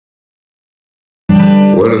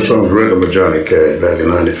this song was written by Johnny Cash back in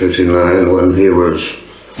 1959 when he was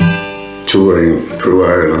touring through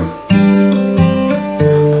Ireland.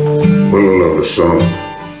 What a lovely song.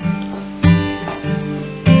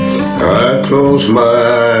 I close my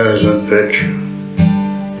eyes and picture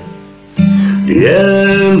the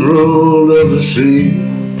emerald of the sea,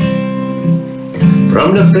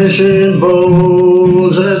 from the fishing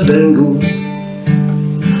boats at Dingle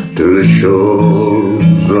to the shores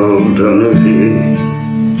of Donaghadee.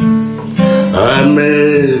 I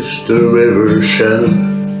miss the river Shannon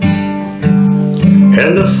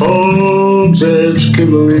and the fogs at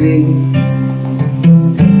Skibbereen,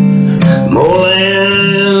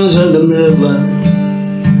 moorlands and the meddle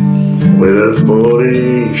with the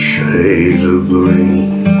 40 shades of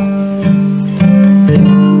green.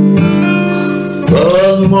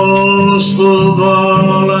 But most of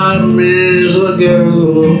all I miss a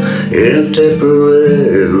girl in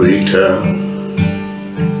Tipperary town,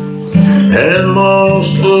 and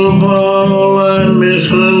most of all I miss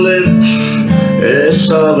her lips as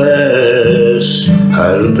soft as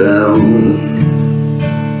eiderdown.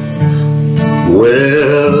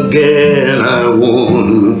 Well, again I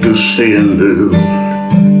want to see and do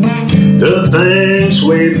the things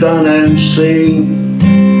we've done and seen,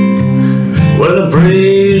 where the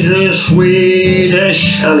breeze is sweet as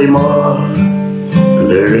Shalimar and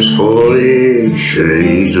there's 40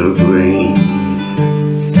 shades of green.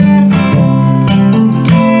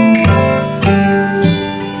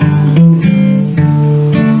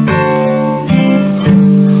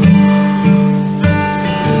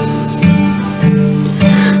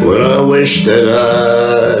 Well, I wish that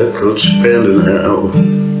I could spend an hour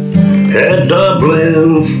at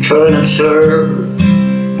Dublin trying to serve.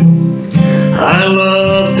 I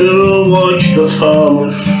love to watch the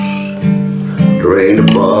farmers drain the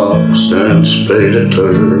bogs and spade the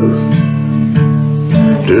turf,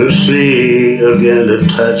 to see again the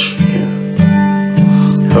thatching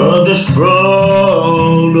of the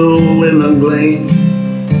straw the women glean.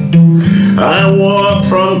 I walk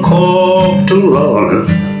from Cork to Larne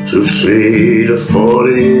to see the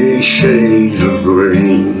 40 shades of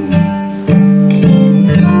green.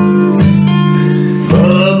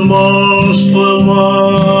 But most of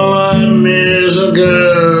all I miss a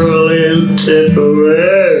girl in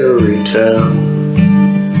Tipperary town,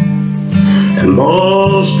 and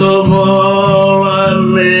most of all I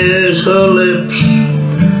miss her lips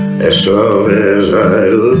as soft as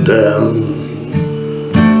eiderdown.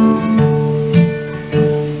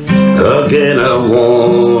 Again I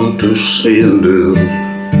want to see and do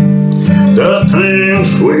the things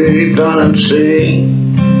we've done and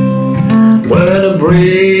seen, where the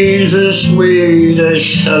breeze is sweet as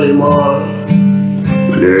Shalimar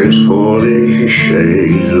and there's 40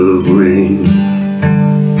 shades of green.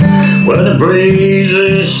 Where the breeze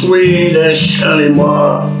is sweet as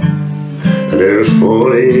Shalimar and there's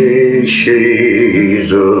 40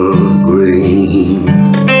 shades of